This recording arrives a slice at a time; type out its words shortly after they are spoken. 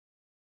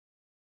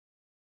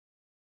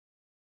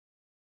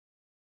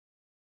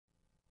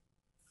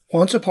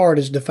Once a part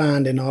is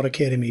defined in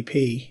AutoCAD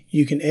MEP,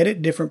 you can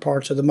edit different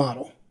parts of the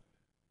model.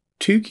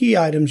 Two key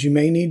items you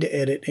may need to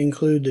edit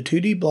include the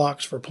 2D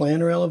blocks for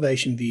plan or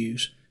elevation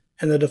views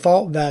and the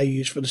default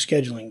values for the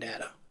scheduling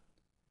data.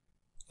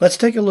 Let's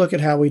take a look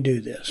at how we do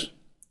this.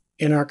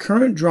 In our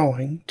current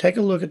drawing, take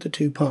a look at the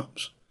two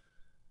pumps.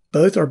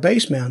 Both are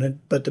base mounted,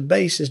 but the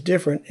base is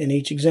different in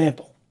each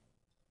example.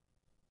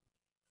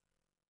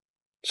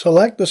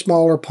 Select the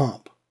smaller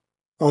pump.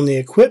 On the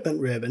Equipment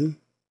ribbon,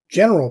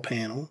 General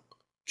panel,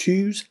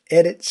 choose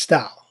Edit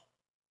Style.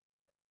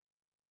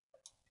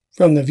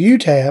 From the View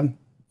tab,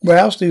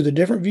 browse through the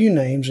different view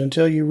names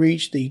until you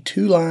reach the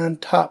two-line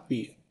top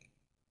view.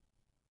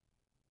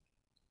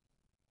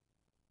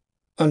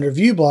 Under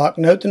View Block,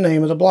 note the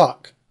name of the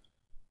block.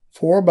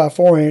 4 by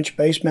 4 inch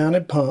base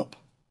mounted pump,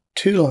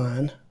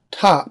 2-line,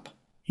 top,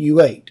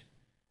 U8.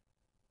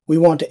 We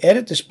want to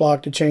edit this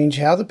block to change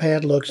how the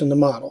pad looks in the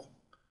model.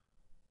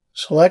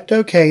 Select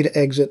OK to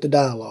exit the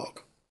dialog.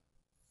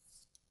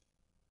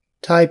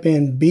 Type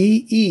in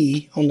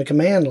BE on the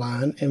command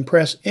line and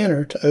press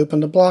Enter to open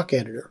the block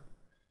editor.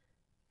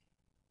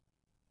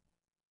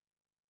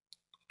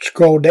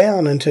 Scroll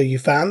down until you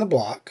find the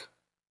block,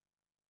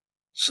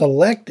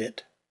 select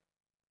it,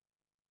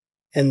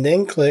 and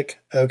then click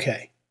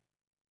OK.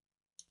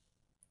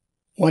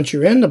 Once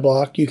you're in the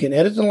block, you can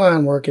edit the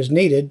line work as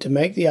needed to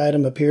make the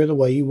item appear the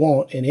way you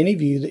want in any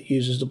view that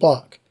uses the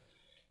block.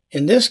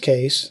 In this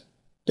case,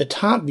 the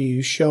top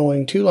view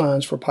showing 2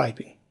 lines for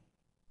piping.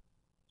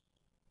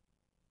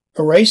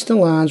 Erase the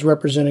lines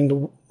representing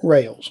the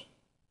rails.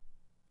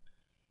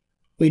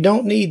 We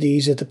don't need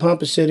these if the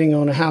pump is sitting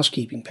on a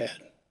housekeeping pad.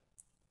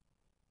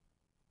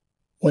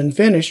 When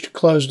finished,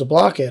 close the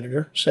block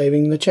editor,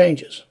 saving the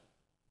changes.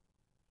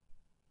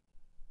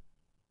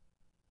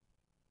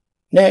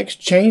 Next,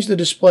 change the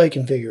display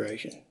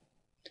configuration.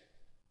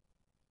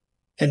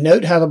 And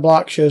note how the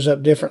block shows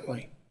up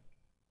differently.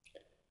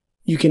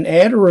 You can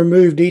add or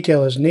remove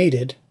detail as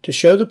needed to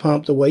show the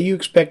pump the way you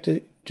expect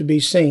it to be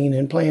seen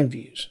in plan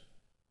views.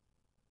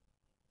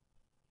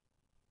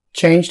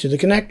 Change to the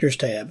Connectors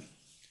tab.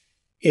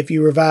 If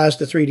you revise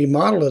the 3D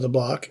model of the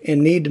block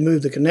and need to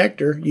move the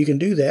connector, you can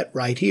do that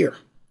right here.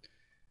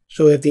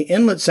 So if the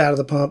inlet side of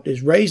the pump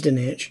is raised an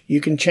inch, you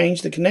can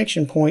change the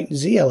connection point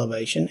Z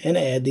elevation and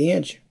add the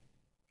inch.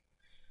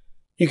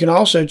 You can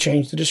also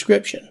change the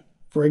description.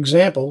 For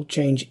example,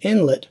 change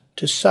inlet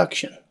to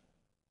suction.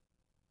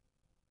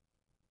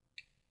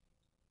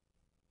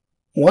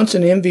 Once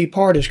an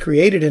MvPart is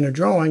created in a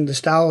drawing, the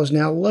style is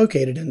now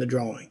located in the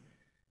drawing.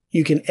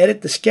 You can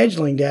edit the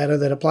scheduling data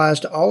that applies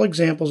to all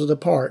examples of the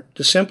part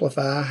to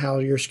simplify how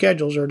your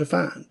schedules are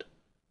defined.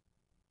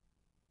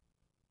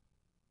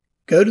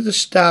 Go to the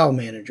Style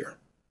Manager.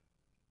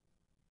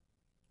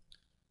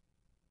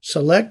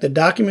 Select the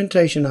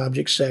Documentation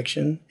Objects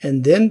section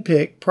and then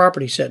pick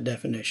Property Set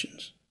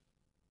Definitions.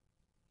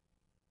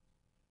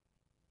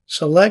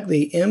 Select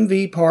the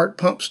MvPart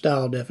Pump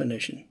Style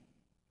definition.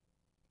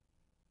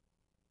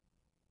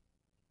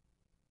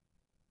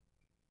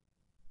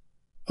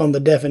 On the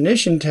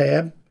Definition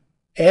tab,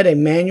 add a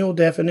manual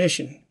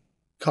definition.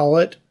 Call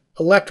it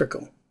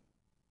Electrical.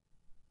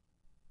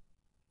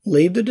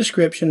 Leave the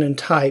description and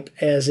type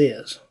as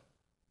is.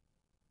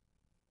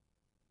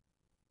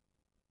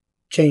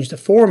 Change the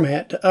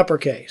format to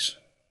uppercase.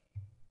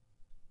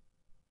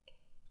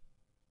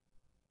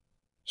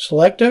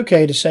 Select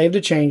OK to save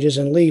the changes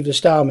and leave the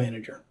Style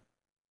Manager.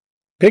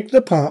 Pick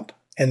the pump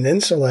and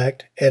then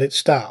select Edit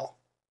Style.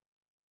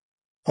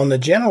 On the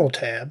General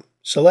tab,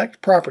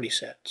 select Property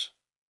Sets.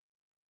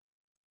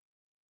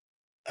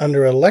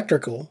 Under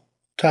Electrical,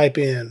 type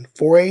in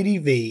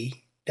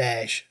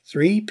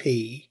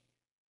 480V-3P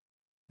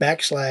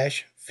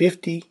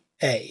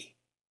 \50A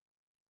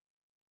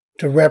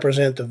to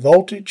represent the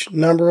voltage,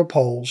 number of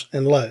poles,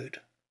 and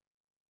load.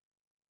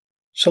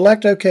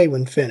 Select OK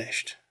when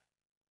finished.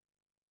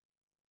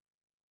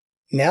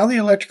 Now the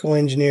electrical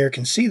engineer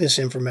can see this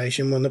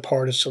information when the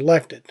part is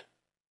selected.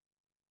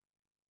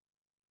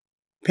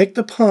 Pick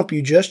the pump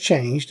you just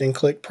changed and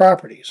click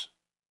Properties.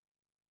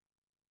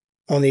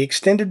 On the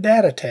Extended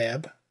Data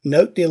tab,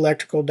 note the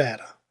electrical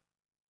data.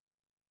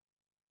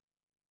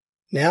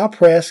 Now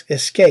press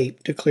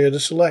Escape to clear the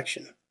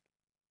selection.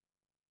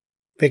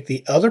 Pick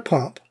the other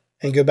pump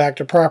and go back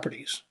to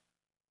Properties.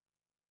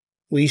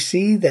 We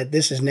see that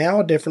this is now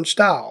a different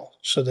style,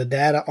 so the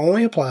data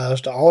only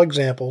applies to all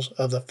examples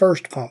of the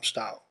first pump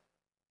style.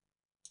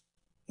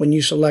 When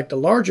you select a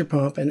larger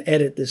pump and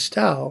edit this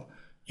style,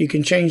 you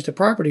can change the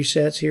property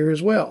sets here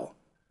as well.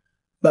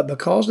 But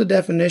because the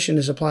definition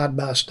is applied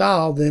by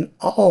style, then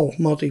all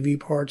multi-view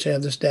parts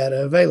have this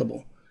data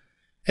available,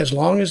 as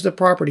long as the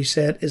property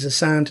set is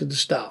assigned to the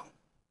style.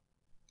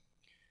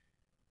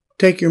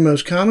 Take your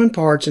most common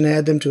parts and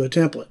add them to a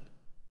template.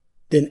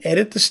 Then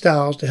edit the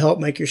styles to help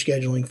make your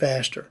scheduling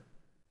faster.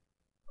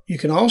 You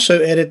can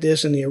also edit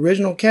this in the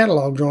original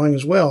catalog drawing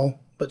as well,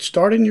 but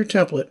start in your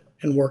template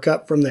and work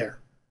up from there.